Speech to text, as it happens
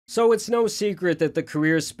So it's no secret that the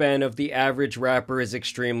career span of the average rapper is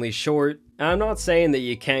extremely short. I'm not saying that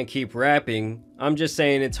you can't keep rapping, I'm just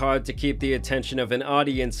saying it's hard to keep the attention of an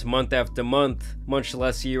audience month after month, much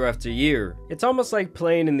less year after year. It's almost like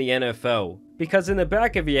playing in the NFL. Because in the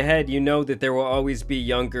back of your head, you know that there will always be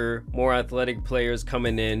younger, more athletic players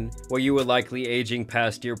coming in, while you are likely aging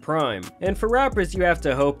past your prime. And for rappers, you have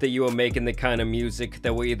to hope that you are making the kind of music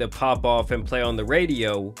that will either pop off and play on the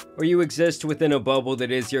radio, or you exist within a bubble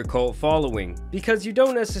that is your cult following. Because you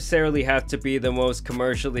don't necessarily have to be the most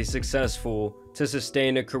commercially successful to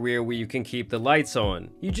sustain a career where you can keep the lights on.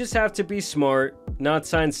 You just have to be smart, not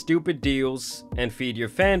sign stupid deals, and feed your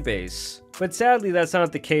fan base. But sadly, that's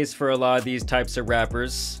not the case for a lot of these types of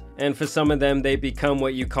rappers, and for some of them, they become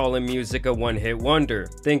what you call in music a one-hit wonder.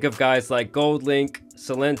 Think of guys like Goldlink,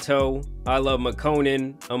 Salento, I Love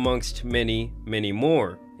McConan, amongst many, many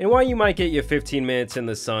more. And while you might get your 15 minutes in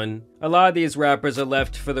the sun, a lot of these rappers are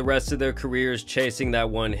left for the rest of their careers chasing that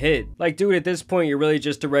one hit. Like, dude, at this point, you're really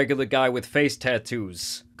just a regular guy with face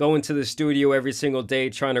tattoos, going to the studio every single day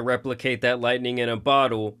trying to replicate that lightning in a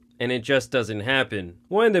bottle, and it just doesn't happen.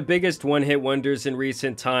 One of the biggest one-hit wonders in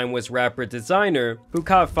recent time was rapper Desiigner, who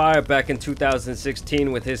caught fire back in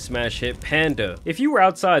 2016 with his smash hit Panda. If you were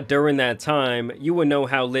outside during that time, you would know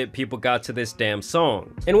how lit people got to this damn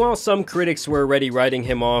song. And while some critics were already writing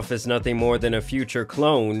him off as nothing more than a future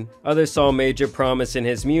clone, others saw major promise in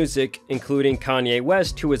his music, including Kanye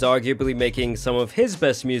West, who was arguably making some of his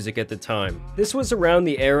best music at the time. This was around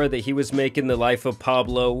the era that he was making The Life of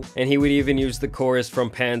Pablo, and he would even use the chorus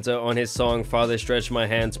from Panda on his song Farther Stretch My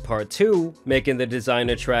Hands Part 2, making the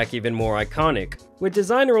Desiigner track even more iconic. With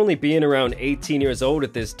Desiigner only being around 18 years old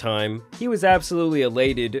at this time, he was absolutely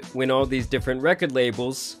elated when all these different record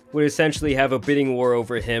labels would essentially have a bidding war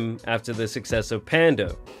over him after the success of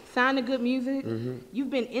Panda. Sign to good music, you've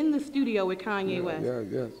been in the studio with Kanye West.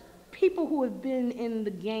 Yes. People who have been in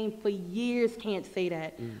the game for years can't say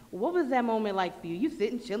that. What was that moment like for you? You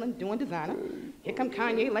sitting, chilling, doing Desiigner. Here come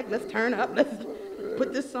Kanye, like, let's turn up, let's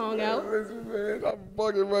put this song out. Listen, man, I'm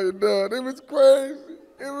bugging right now. It was crazy.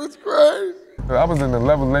 It was crazy. I was in the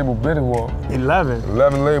 11 label bidding war. 11?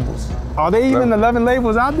 11 labels. Are there even 11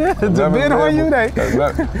 labels out there to bid on you?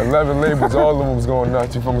 11 labels, all of them was going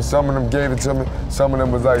nuts, you feel me? Some of them gave it to me, some of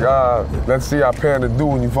them was like, let's see how Panda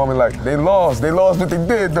do, and you feel me? Like, they lost what they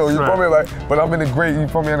did though, you feel me? Like, but I'm in a great, you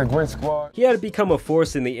feel me, in a great squad. He had to become a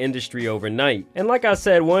force in the industry overnight. And like I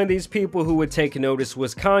said, one of these people who would take notice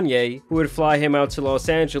was Kanye, who would fly him out to Los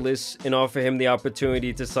Angeles and offer him the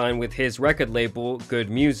opportunity to sign with his record label, Good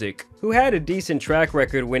Music, who had a decent track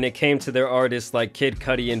record when it came to their artists like Kid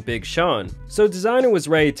Cudi and Big Sean. So Desiigner was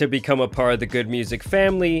ready to become a part of the Good Music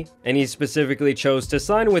family, and he specifically chose to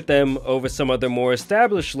sign with them over some other more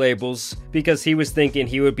established labels because he was thinking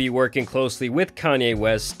he would be working closely with Kanye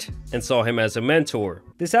West and saw him as a mentor.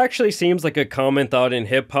 This actually seems like a common thought in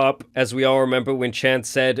hip-hop, as we all remember when Chance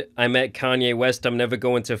said, "I met Kanye West, I'm never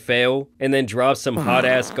going to fail," and then dropped some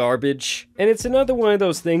hot-ass garbage. And it's another one of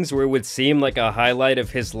those things where it would seem like a highlight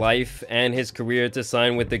of his life and his career to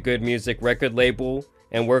sign with the Good Music record label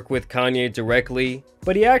and work with Kanye directly,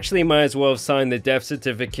 but he actually might as well have signed the death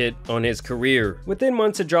certificate on his career. Within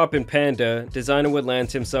months of dropping Panda, Desiigner would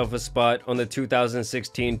land himself a spot on the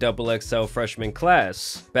 2016 XXL freshman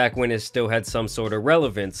class, back when it still had some sort of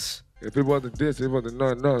relevance. If it wasn't this, it wasn't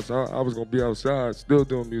nothing else. I was gonna be outside, still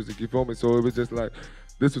doing music, you feel me? So it was just like,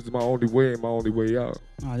 this was my only way and my only way out.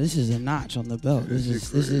 Oh, this is a notch on the belt. This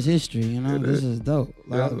is history, you know? This is dope.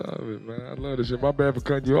 Like, yeah, I love it, man. I love this shit. My bad for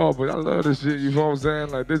cutting you off, but I love this shit, you feel what I'm saying?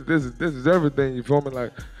 Like, this is everything, you feel me?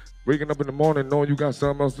 Like, waking up in the morning knowing you got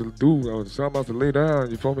something else to do or something else to lay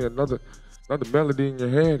down, you feel me? Another melody in your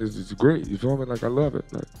head is great, you feel me? Like, I love it.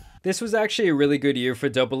 Like, this was actually a really good year for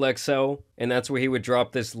XXL, and that's where he would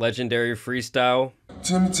drop this legendary freestyle.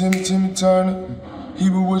 Timmy Turner, he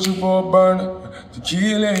was wishing for a burner to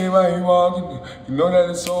kill everybody walking. You know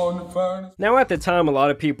that it's on the furnace. Now at the time, a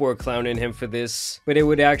lot of people were clowning him for this, but it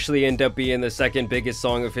would actually end up being the second biggest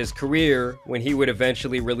song of his career when he would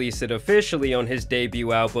eventually release it officially on his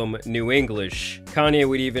debut album, New English. Kanye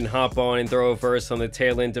would even hop on and throw a verse on the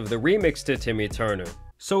tail end of the remix to Timmy Turner.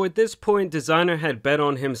 So at this point, Desiigner had bet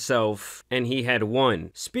on himself, and he had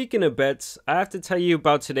won. Speaking of bets, I have to tell you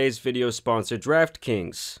about today's video sponsor,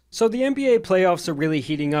 DraftKings. So the NBA playoffs are really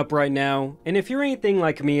heating up right now, and if you're anything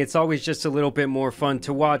like me, it's always just a little bit more fun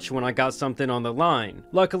to watch when I got something on the line.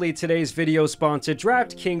 Luckily, today's video sponsor,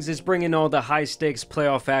 DraftKings, is bringing all the high-stakes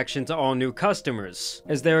playoff action to all new customers,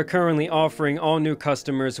 as they are currently offering all new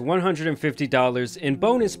customers $150 in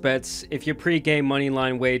bonus bets if your pre-game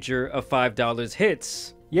moneyline wager of $5 hits.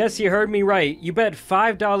 Yes, you heard me right. You bet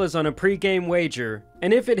 $5 on a pregame wager,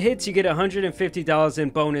 and if it hits, you get $150 in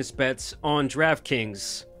bonus bets on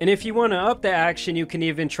DraftKings. And if you want to up the action, you can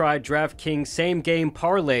even try DraftKings same-game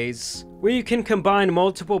parlays, where you can combine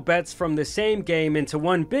multiple bets from the same game into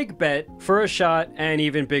one big bet for a shot and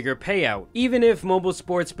even bigger payout. Even if mobile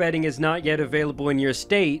sports betting is not yet available in your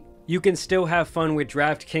state, you can still have fun with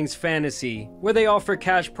DraftKings Fantasy, where they offer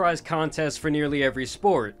cash prize contests for nearly every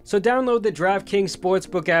sport. So download the DraftKings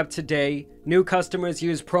Sportsbook app today. New customers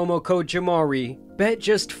use promo code JAMARI, bet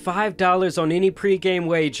just $5 on any pregame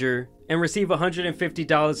wager, and receive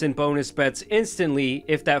 $150 in bonus bets instantly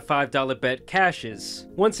if that $5 bet cashes.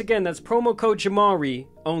 Once again, that's promo code JAMARI,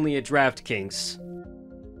 only at DraftKings.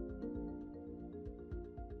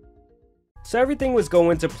 So everything was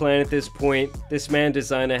going to plan at this point. This man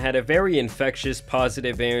Desiigner had a very infectious,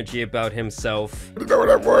 positive energy about himself. You know what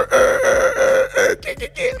that boy?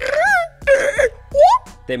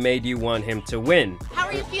 That made you want him to win. How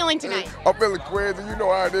are you feeling tonight? I'm feeling crazy. You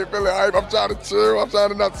know how I did. Feeling hype. I'm trying to chill. I'm trying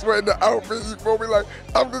to not sweat in the outfit. You feel me? Like,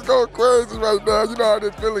 I'm just going crazy right now. You know how I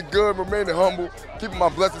did. Feeling good, remaining humble, keeping my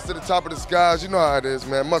blessings to the top of the skies. You know how it is,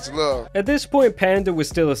 man. Much love. At this point, Panda was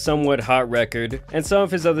still a somewhat hot record, and some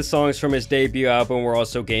of his other songs from his debut album were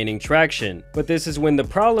also gaining traction. But this is when the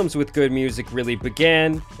problems with good music really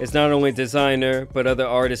began, as not only Desiigner, but other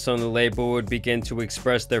artists on the label would begin to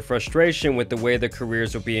express their frustration with the way their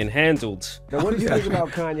careers were being handled. Now, what do you think about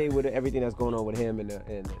Kanye with everything that's going on with him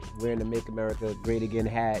and wearing the Make America Great Again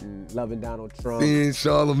hat and loving Donald Trump? Seeing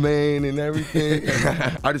Charlemagne and everything.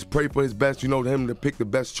 I just pray for his best, you know, him to pick the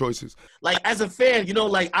best choices. Like, as a fan, you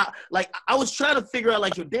know, I was trying to figure out,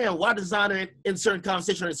 like, yo, damn, why Desiigner in certain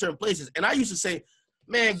conversations or in certain places? And I used to say,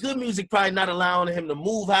 man, good music probably not allowing him to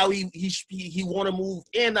move how he want to move,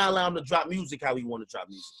 and not allowing him to drop music how he want to drop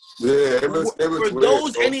music. Yeah,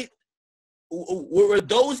 were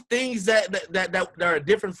those things that are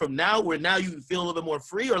different from now, where now you feel a little bit more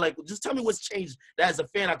free? Or, like, just tell me what's changed that as a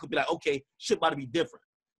fan I could be like, okay, shit about to be different.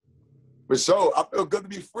 For sure, I feel good to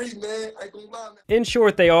be free, man. I ain't gonna lie, man. In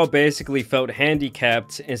short, they all basically felt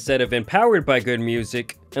handicapped instead of empowered by good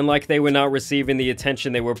music, and like they were not receiving the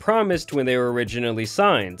attention they were promised when they were originally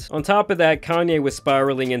signed. On top of that, Kanye was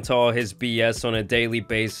spiraling into all his BS on a daily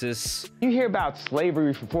basis. You hear about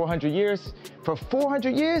slavery for 400 years? For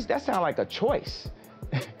 400 years? That sounds like a choice.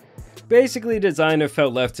 Basically, Desiigner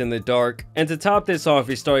felt left in the dark, and to top this off,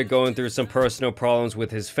 he started going through some personal problems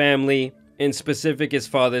with his family. In specific, his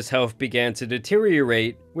father's health began to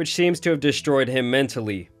deteriorate, which seems to have destroyed him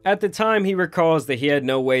mentally. At the time, he recalls that he had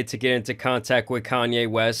no way to get into contact with Kanye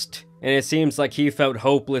West, and it seems like he felt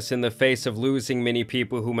hopeless in the face of losing many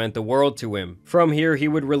people who meant the world to him. From here, he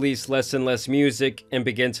would release less and less music and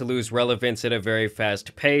begin to lose relevance at a very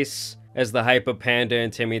fast pace, as the hype of Panda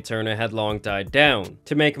and Timmy Turner had long died down.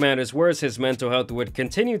 To make matters worse, his mental health would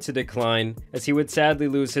continue to decline, as he would sadly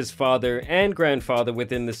lose his father and grandfather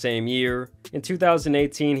within the same year. In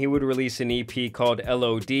 2018, he would release an EP called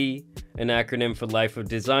LOD, an acronym for Life of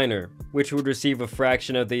Desiigner, which would receive a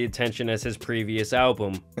fraction of the attention as his previous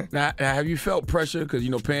album. Now have you felt pressure? Because, you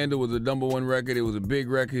know, Panda was a #1 record, it was a big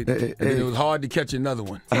record, and it was hard to catch another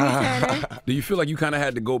one. Do you feel like you kind of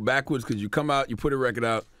had to go backwards? Because you come out, you put a record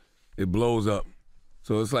out, it blows up.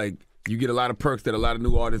 So it's like you get a lot of perks that a lot of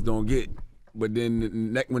new artists don't get. But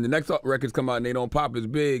then when the next records come out and they don't pop as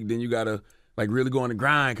big, then you gotta like really go on the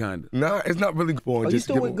grind, kind of. Nah, it's not really going. Are you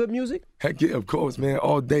still with good music? Heck yeah, of course, man.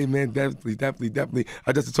 All day, man. Definitely.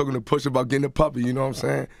 I just was talking to Push about getting a puppy. You know what I'm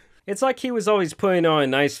saying? It's like he was always putting on a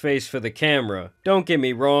nice face for the camera. Don't get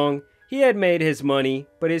me wrong. He had made his money,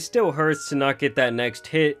 but it still hurts to not get that next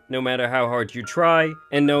hit, no matter how hard you try,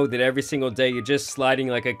 and know that every single day you're just sliding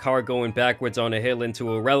like a car going backwards on a hill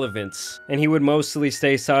into irrelevance. And he would mostly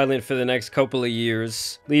stay silent for the next couple of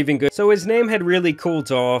years, leaving good. So his name had really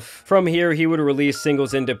cooled off. From here, he would release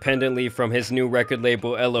singles independently from his new record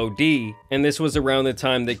label LOD, and this was around the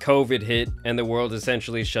time that COVID hit and the world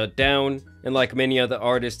essentially shut down. And like many other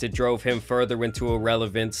artists, it drove him further into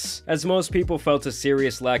irrelevance, as most people felt a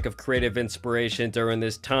serious lack of creative inspiration during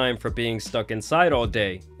this time for being stuck inside all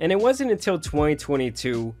day. And it wasn't until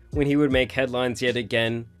 2022 when he would make headlines yet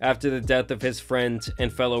again after the death of his friend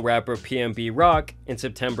and fellow rapper PNB Rock in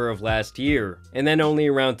September of last year. And then only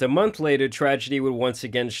around a month later, tragedy would once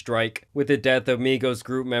again strike with the death of Migos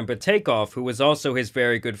group member Takeoff, who was also his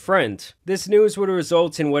very good friend. This news would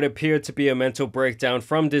result in what appeared to be a mental breakdown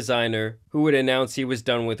from Desiigner, who would announce he was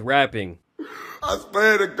done with rapping. I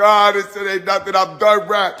swear to God, it ain't nothing. I'm done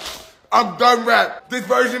rap. I'm done rap. This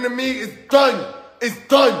version of me is done. It's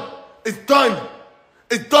done. It's done.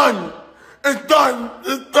 It's done. It's done.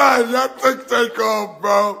 It's done. Y'all take off,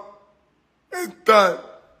 bro. It's done.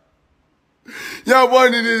 Y'all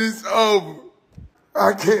wanted it, it's over.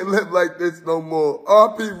 I can't live like this no more.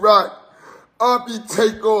 RP Rock, RP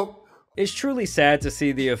Takeoff. It's truly sad to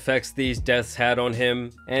see the effects these deaths had on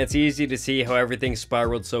him, and it's easy to see how everything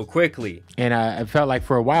spiraled so quickly. And I felt like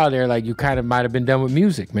for a while there, like you kind of might have been done with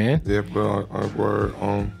music, man. Yeah, but I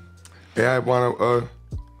had wound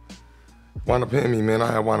up hitting me, man.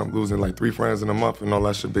 I had wound up losing like 3 friends in a month and all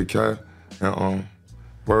that shit, big cat. And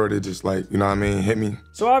word, it just like, you know what I mean, hit me.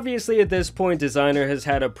 So obviously at this point, Desiigner has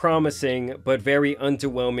had a promising but very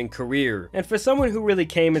underwhelming career. And for someone who really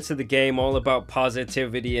came into the game all about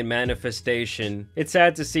positivity and manifestation, it's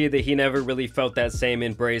sad to see that he never really felt that same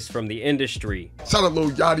embrace from the industry. Shout out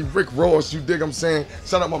Lil Yachty, Rick Ross, you dig what I'm saying?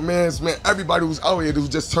 Shout out my mans, man, everybody who's out here who's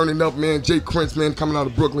just turning up, man. Jay Prince, man, coming out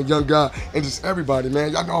of Brooklyn, young guy, and just everybody,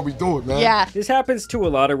 man. Y'all know how we do it, man. Yeah. This happens to a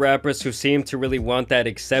lot of rappers who seem to really want that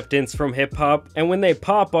acceptance from hip-hop, and when they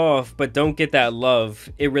pop off but don't get that love,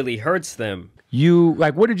 it really hurts them.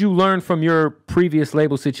 What did you learn from your previous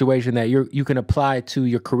label situation that you can apply to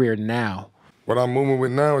your career now? What I'm moving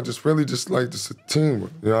with now is just really just a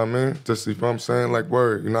teamwork, you know what I mean? Just, if I'm saying like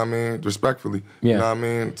word, you know what I mean? Respectfully, yeah. You know what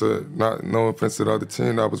I mean? No offense to the other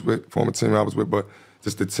team that I was with, former team I was with, but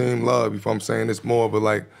just the team love, if I'm saying it's more of a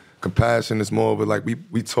like compassion, it's more of a like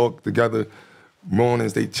we talk together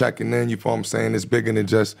mornings, they checking in, you know what I'm saying? It's bigger than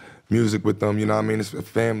just music with them, you know what I mean? It's a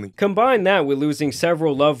family. Combine that with losing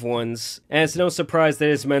several loved ones, and it's no surprise that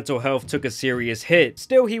his mental health took a serious hit.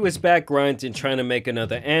 Still, he was back grinding trying to make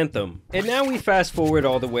another anthem. And now we fast forward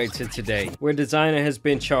all the way to today, where Desiigner has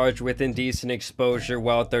been charged with indecent exposure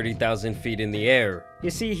while 30,000 feet in the air. You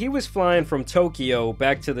see, he was flying from Tokyo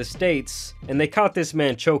back to the States, and they caught this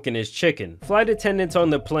man choking his chicken. Flight attendants on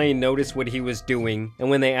the plane noticed what he was doing, and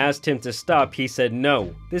when they asked him to stop, he said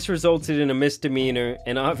no. This resulted in a misdemeanor,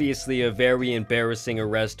 and obviously a very embarrassing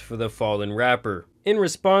arrest for the fallen rapper. In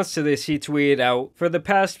response to this, he tweeted out, "For the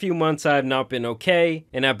past few months I have not been okay,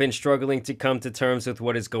 and I've been struggling to come to terms with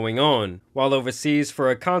what is going on. While overseas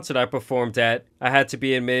for a concert I performed at, I had to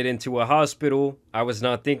be admitted into a hospital, I was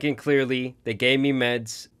not thinking clearly, they gave me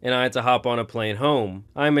meds, and I had to hop on a plane home.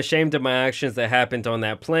 I am ashamed of my actions that happened on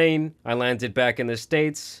that plane. I landed back in the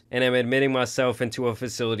States, and am admitting myself into a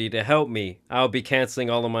facility to help me. I'll be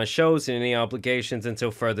canceling all of my shows and any obligations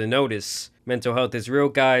until further notice. Mental health is real,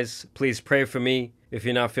 guys. Please pray for me. If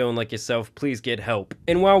you're not feeling like yourself, please get help."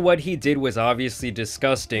 And while what he did was obviously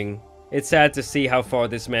disgusting, it's sad to see how far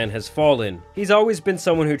this man has fallen. He's always been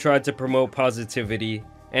someone who tried to promote positivity,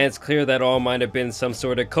 and it's clear that all might have been some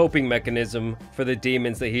sort of coping mechanism for the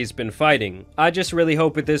demons that he's been fighting. I just really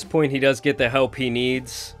hope at this point he does get the help he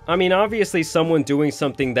needs. I mean, obviously someone doing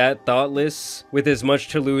something that thoughtless, with as much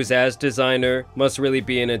to lose as Desiigner, must really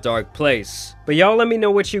be in a dark place. But y'all let me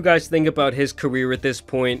know what you guys think about his career at this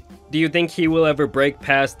point. Do you think he will ever break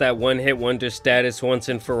past that one-hit wonder status once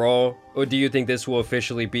and for all? Or do you think this will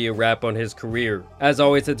officially be a wrap on his career? As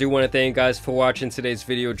always, I do want to thank you guys for watching today's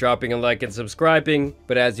video, dropping a like and subscribing.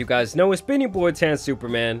 But as you guys know, it's been your boy Tan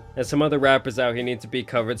Superman, and some other rappers out here need to be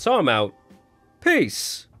covered, so I'm out.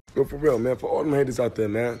 Peace. Yo, for real, man, for all them haters out there,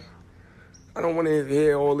 man. I don't want to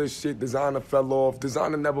hear all this shit, Desiigner fell off.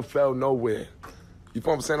 Desiigner never fell nowhere. You know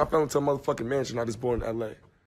what I'm saying? I fell into a motherfucking mansion I just bought in LA.